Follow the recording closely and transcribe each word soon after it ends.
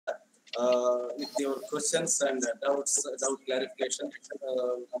with your questions and doubts, doubt clarification.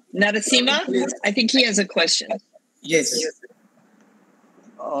 Narasimha, please. I think he has a question. Yes.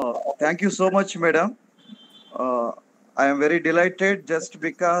 Thank you so much, madam. I am very delighted just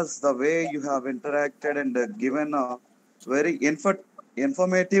because the way you have interacted and given a very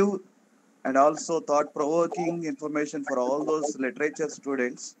informative and also thought-provoking information for all those literature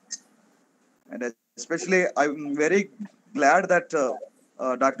students. And especially, I'm very glad that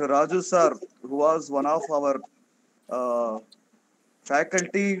Dr. Raju sir, who was one of our uh,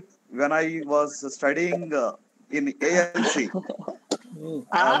 faculty when I was studying in ALC.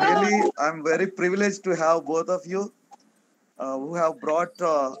 I'm very privileged to have both of you who have brought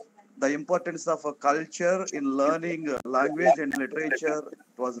the importance of a culture in learning language and literature.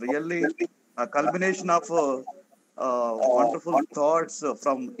 It was really a culmination of wonderful thoughts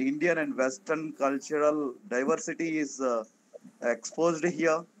from Indian and Western cultural diversity is exposed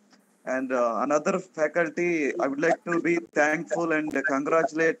here. And another faculty, I would like to be thankful and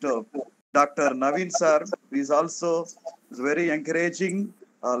congratulate Dr. Naveen sir, who is also very encouraging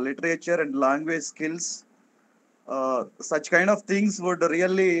literature and language skills. Such kind of things would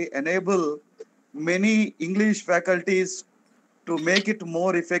really enable many English faculties to make it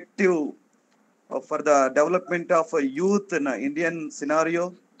more effective for the development of youth in an Indian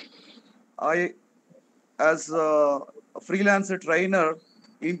scenario. I, as a freelancer trainer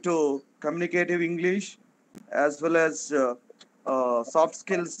into communicative English as well as soft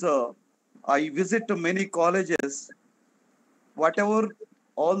skills, I visit many colleges. Whatever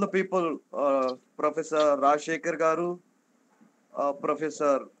all the people, Professor Rajshekhar Garu,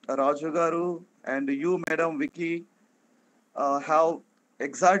 Professor Raju Garu, and you, Madam Vicky, have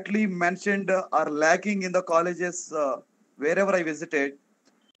exactly mentioned are lacking in the colleges wherever I visited.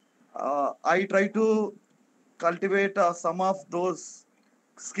 I try to cultivate some of those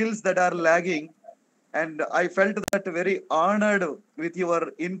skills that are lagging, and I felt that very honored with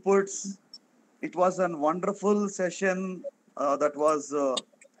your inputs. It was a wonderful session that was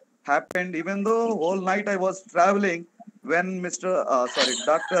happened, even though whole night I was traveling when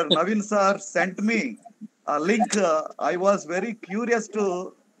Dr. Naveen sir sent me a link. I was very curious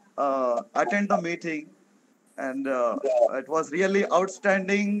to attend the meeting, and it was really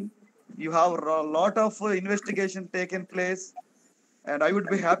outstanding. You have a lot of investigation taken place, and I would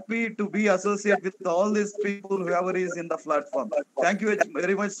be happy to be associated with all these people, whoever is in the platform. Thank you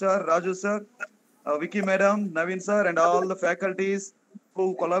very much, sir, Raju sir, Vicky madam, Naveen sir, and all the faculties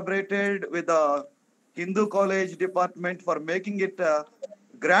who collaborated with the Hindu College department for making it a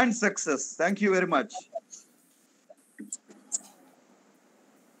grand success. Thank you very much.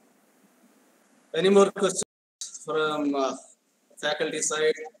 Any more questions from faculty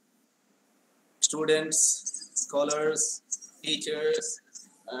side, students, scholars, teachers,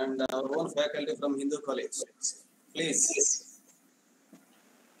 and our own faculty from Hindu College? Please.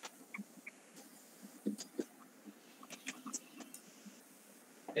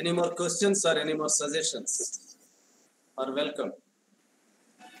 Any more questions or any more suggestions are welcome.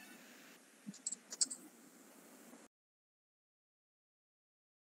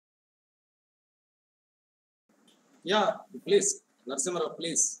 Yeah, please. Narasimha,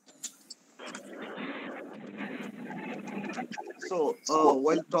 please. So,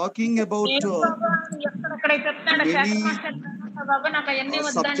 while talking about many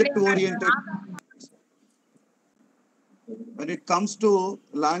subject-oriented, when it comes to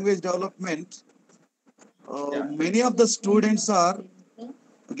language development, many of the students are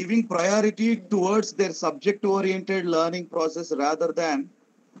giving priority towards their subject-oriented learning process rather than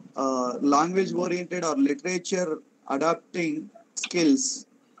language-oriented or literature adapting skills.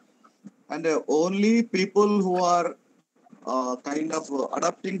 And only people who are kind of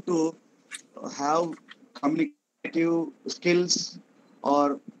adapting to have communicative skills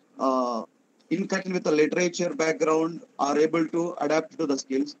or in connection with the literature background are able to adapt to the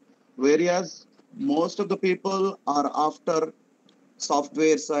skills, whereas most of the people are after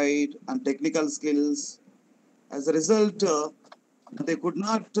software side and technical skills. As a result, they could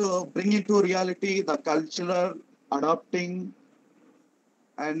not bring into reality the cultural adapting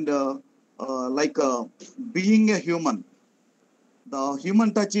and being a human. The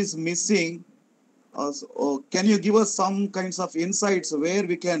human touch is missing. Can you give us some kinds of insights where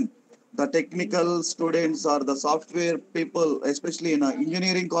we can, the technical students or the software people, especially in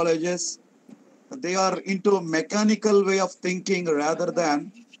engineering colleges, they are into a mechanical way of thinking rather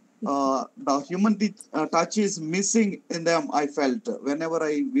than the human touch is missing in them, I felt, whenever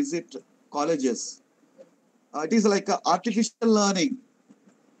I visit colleges. It is like artificial learning.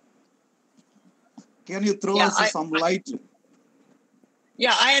 Can you throw us some light?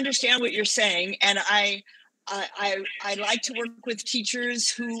 Yeah, I understand what you're saying, and I like to work with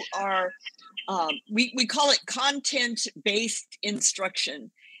teachers who are we call it content-based instruction.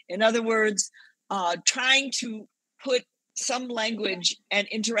 In other words, trying to put some language and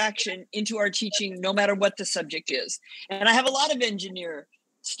interaction into our teaching, no matter what the subject is. And I have a lot of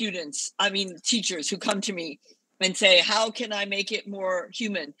teachers who come to me and say, how can I make it more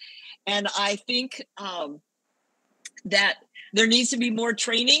human? And I think that there needs to be more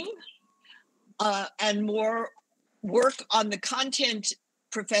training and more work on the content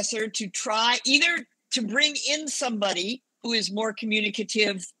professor to try either to bring in somebody who is more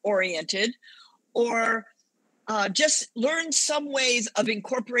communicative oriented, or just learn some ways of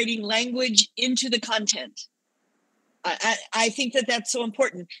incorporating language into the content. I think that that's so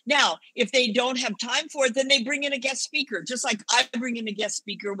important. Now, if they don't have time for it, then they bring in a guest speaker, just like I bring in a guest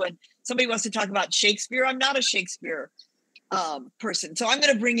speaker when somebody wants to talk about Shakespeare. I'm not a Shakespeare person, so I'm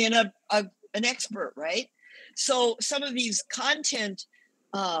going to bring in an expert, right? So some of these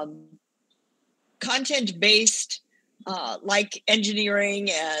content-based, like engineering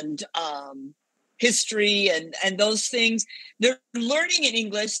and history and those things, they're learning in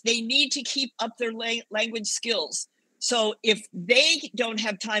English. They need to keep up their language skills. So if they don't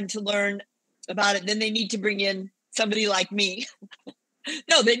have time to learn about it, then they need to bring in somebody like me.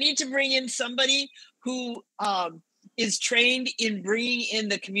 No, they need to bring in somebody who is trained in bringing in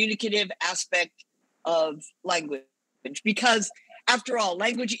the communicative aspect of language. Because after all,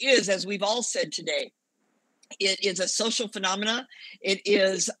 language is, as we've all said today, it is a social phenomena. It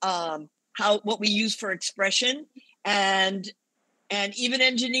is what we use for expression, and even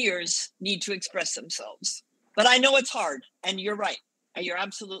engineers need to express themselves. But I know it's hard, and you're right. You're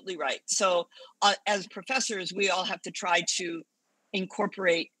absolutely right. So as professors, we all have to try to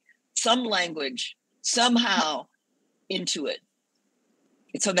incorporate some language somehow into it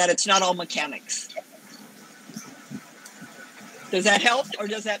so that it's not all mechanics. Does that help, or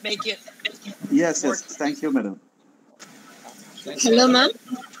does that make it? Yes. Thank you, madam. Hello, ma'am.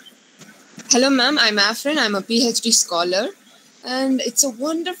 Hello, ma'am. I'm Afrin. I'm a PhD scholar. And it's a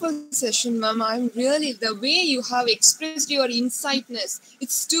wonderful session, ma'am. I'm really, the way you have expressed your insightness,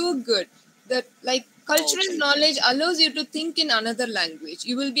 it's too good. That, like, cultural knowledge allows you to think in another language.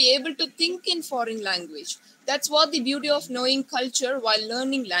 You will be able to think in foreign language. That's what the beauty of knowing culture while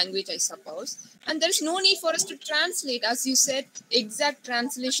learning language, I suppose. And there's no need for us to translate. As you said, exact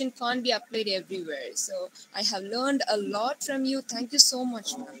translation can't be applied everywhere. So I have learned a lot from you. Thank you so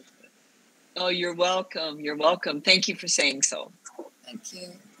much, ma'am. Oh, you're welcome. You're welcome. Thank you for saying so. Thank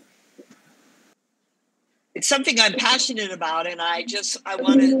you. It's something I'm passionate about, and I just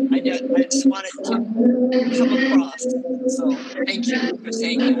want it to come across. So thank you for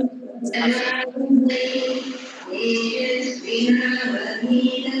saying that.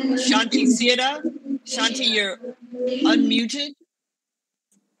 Shanti Sira, Shanti, you're unmuted.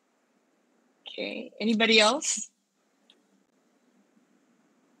 Okay. Anybody else?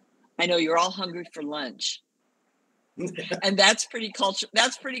 I know you're all hungry for lunch. And that's pretty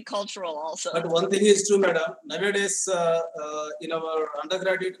cultural also. But one thing is true, madam. Nowadays, in our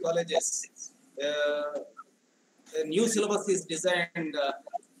undergraduate colleges, a new syllabus is designed,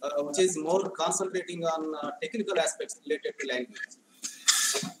 which is more concentrating on technical aspects related to language.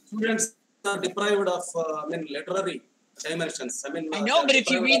 Students are deprived of, literary dimensions. I know, but if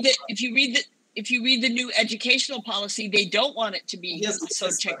you read the new educational policy, they don't want it to be so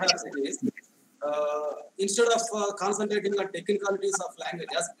technical. Instead of concentrating on technicalities of language,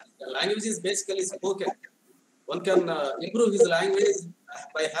 as language is basically spoken, one can improve his language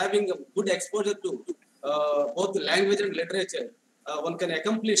by having a good exposure to both language and literature. One can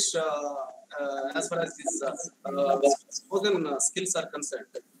accomplish as far as his spoken skills are concerned.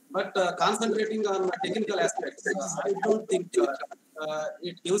 But concentrating on technical aspects, I don't think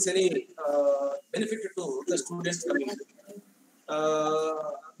it gives any benefit to the students coming.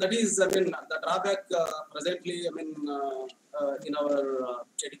 That is, the drawback presently, in our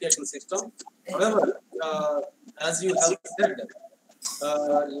education system. However, as you have said,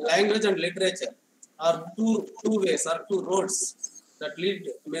 language and literature are two ways, or two roads that lead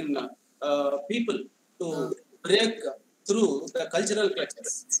people to break through the cultural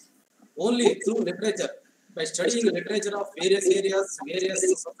clutches. Only through literature, by studying literature of various areas, various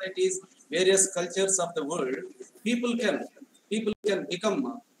societies, various cultures of the world, people can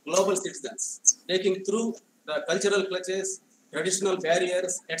become global citizens, taking through the cultural clutches, traditional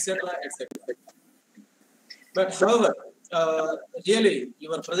barriers, etc., etc. But however, really,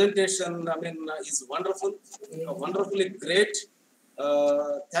 your presentation, is wonderful, wonderfully great.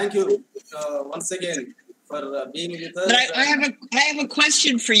 Thank you once again for being with us. But I have a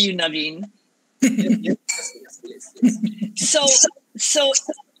question for you, Naveen. Yes. So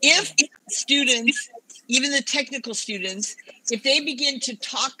if students, even the technical students, if they begin to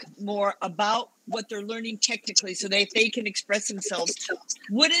talk more about what they're learning technically so that they can express themselves,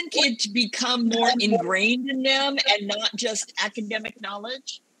 wouldn't it become more ingrained in them and not just academic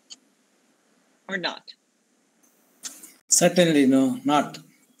knowledge? Or not? Certainly no, not.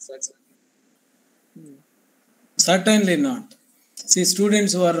 Certainly not. See,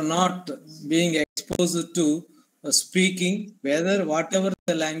 students who are not being exposed to speaking, whatever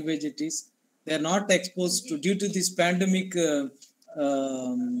the language it is, they are not exposed to, due to this pandemic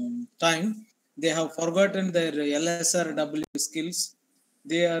time, they have forgotten their LSRW skills.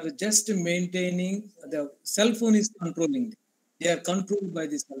 They are just maintaining, the cell phone is controlling them. They are controlled by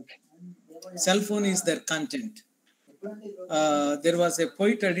the cell phone. Cell phone is their content. There was a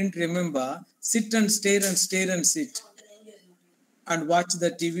poet, I didn't remember, sit and stare and stare and sit and watch the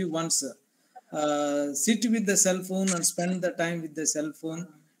TV once. Sit with the cell phone and spend the time with the cell phone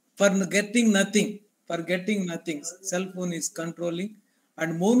for getting nothing. Cell phone is controlling,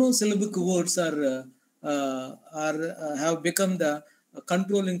 and monosyllabic words have become the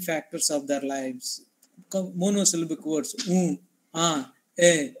controlling factors of their lives. Monosyllabic words,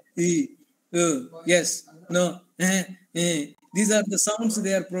 yes, no, these are the sounds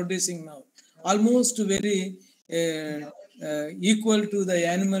they are producing now, almost very equal to the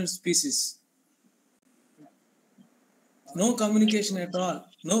animal species. No communication at all.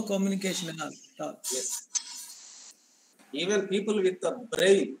 Yes. Even people with the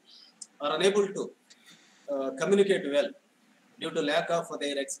brain are unable to communicate well due to lack of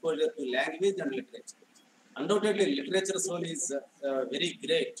their exposure to language and literature. Undoubtedly, literature's role is very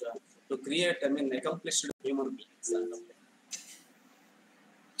great to create, accomplished human beings.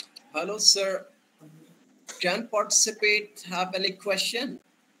 Hello, sir. Can participate have any question?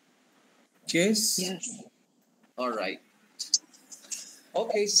 Yes. All right.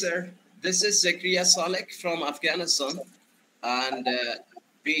 Okay, sir. This is Zakaria Salek from Afghanistan and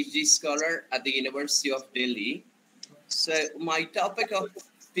PhD scholar at the University of Delhi. So my topic of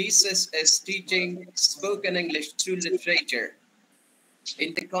thesis is teaching spoken English through literature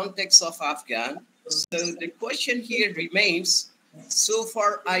in the context of Afghan. So the question here remains, so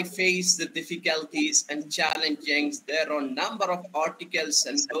far I face the difficulties and challenges. There are a number of articles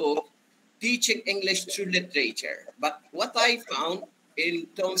and books teaching English through literature. But what I found in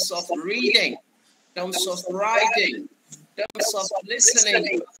terms of reading, terms of writing, terms of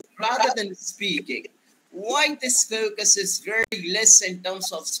listening, rather than speaking, why this focus is very less in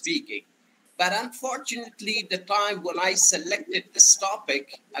terms of speaking. But unfortunately, the time when I selected this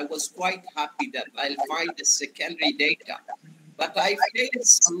topic, I was quite happy that I'll find the secondary data. But I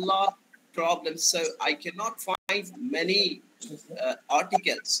faced a lot of problems, so I cannot find many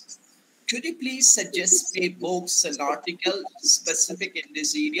articles. Could you please suggest me books and articles specific in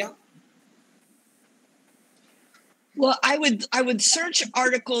this area? Well, I would search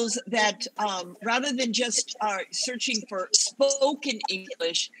articles that rather than just searching for spoken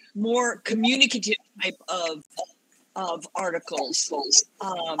English, more communicative type of articles,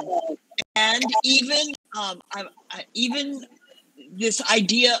 and even this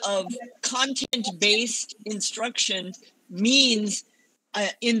idea of content-based instruction means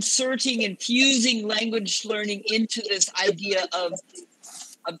inserting and fusing language learning into this idea of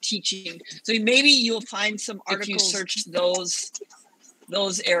teaching. So maybe you'll find some articles. If you search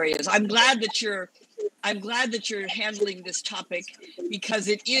those areas. I'm glad that you're handling this topic, because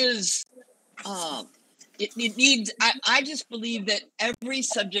it is it needs. I just believe that every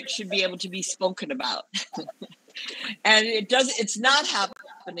subject should be able to be spoken about, and it's not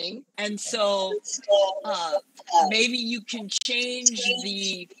happening. And so maybe you can change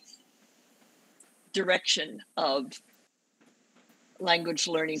the direction of language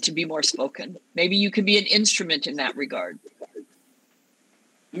learning to be more spoken. Maybe you could be an instrument in that regard.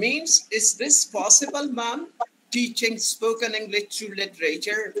 Means, is this possible, ma'am? Teaching spoken English through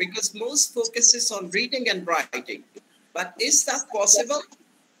literature, because most focuses on reading and writing. But is that possible?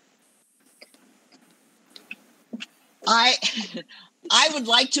 I would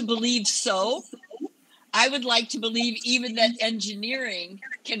like to believe so. I would like to believe even that engineering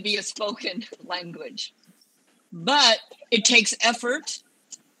can be a spoken language. But it takes effort,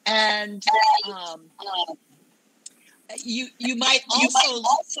 and you might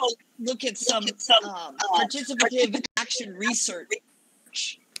also look at some participative action research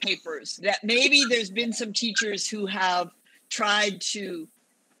papers that maybe there's been some teachers who have tried to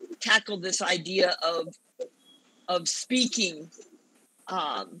tackle this idea of speaking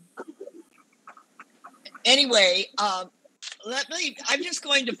anyway, I'm just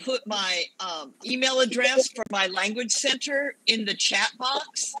going to put my email address for my language center in the chat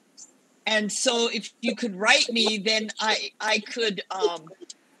box. And so if you could write me, then I could,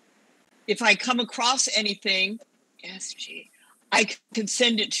 if I come across anything, I can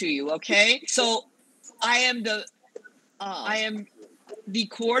send it to you. Okay. So I am the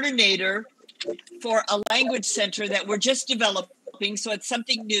coordinator for a language center that we're just developing. So it's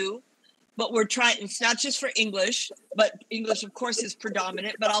something new, but we're trying, it's not just for English, but English of course is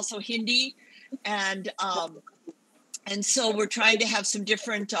predominant, but also Hindi. And so we're trying to have some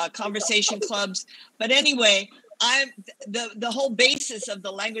different conversation clubs. But anyway, the whole basis of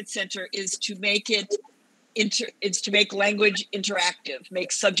the language center is to make it to make language interactive,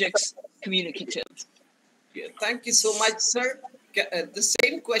 make subjects communicative. Yeah, thank you so much, sir. The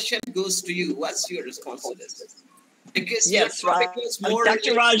same question goes to you. What's your response to this? Because yes, your topic is more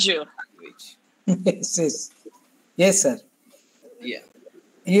Dr. Raju. Yes, sir. Yeah.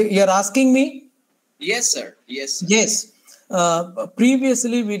 You're asking me? Yes, sir. Yes. Yes.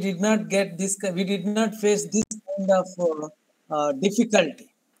 Previously, we did not get this. We did not face this kind of difficulty.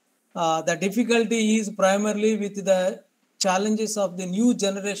 The difficulty is primarily with the challenges of the new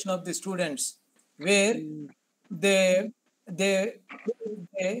generation of the students, where they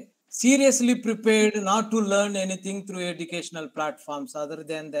seriously prepared not to learn anything through educational platforms other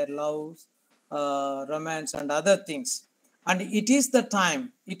than their loves, romance, and other things. And it is the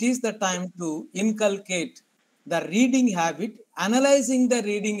time to inculcate the reading habit, analyzing the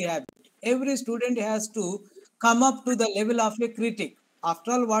reading habit. Every student has to come up to the level of a critic.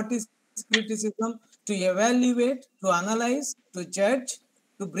 After all, what is criticism? To evaluate, to analyze, to judge,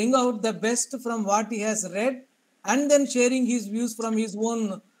 to bring out the best from what he has read, and then sharing his views from his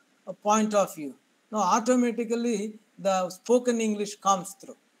own point of view. Now, automatically, the spoken English comes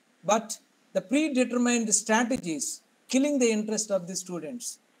through. But the predetermined strategies, killing the interest of the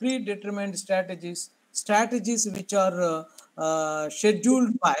students, predetermined strategies which are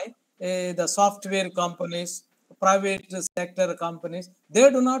scheduled by the software companies, private sector companies, they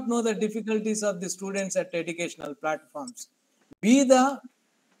do not know the difficulties of the students at educational platforms. We the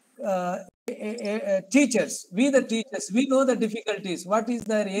teachers, we know the difficulties. What is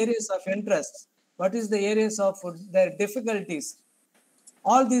their areas of interest? What is the areas of their difficulties?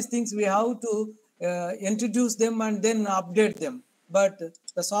 All these things we have to introduce them and then update them. But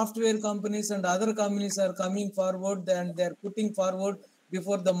the software companies and other companies are coming forward and they're putting forward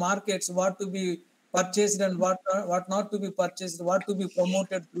before the markets what to be purchased and what not to be purchased, what to be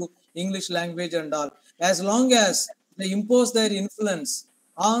promoted through English language and all. As long as they impose their influence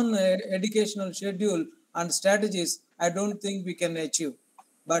on educational schedule and strategies, I don't think we can achieve.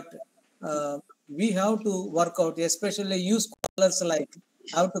 But we have to work out, especially you scholars like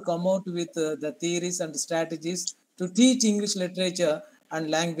have to come out with the theories and strategies to teach English literature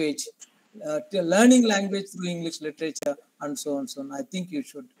and language, learning language through English literature and so on. So on. I think you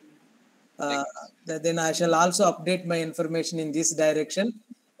should. Then I shall also update my information in this direction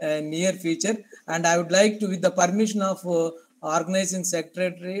near future. And I would like to, with the permission of Organizing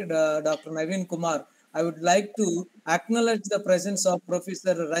Secretary Dr. Naveen Kumar, I would like to acknowledge the presence of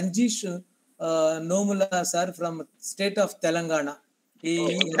Professor Ranjish Nomula sir from state of Telangana.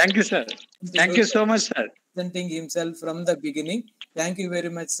 Thank you, sir. Thank you so much, sir. Presenting himself from the beginning. Thank you very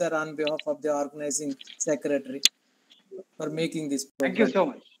much, sir, on behalf of the Organizing Secretary for making this program. Thank you so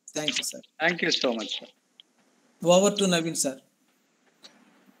much. Thank you, sir. Thank you so much, sir. Over to Naveen, sir.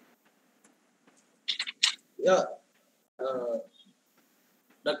 Yeah.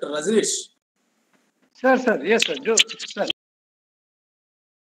 Dr. Rajneesh. Sir. Yes, sir. Sir.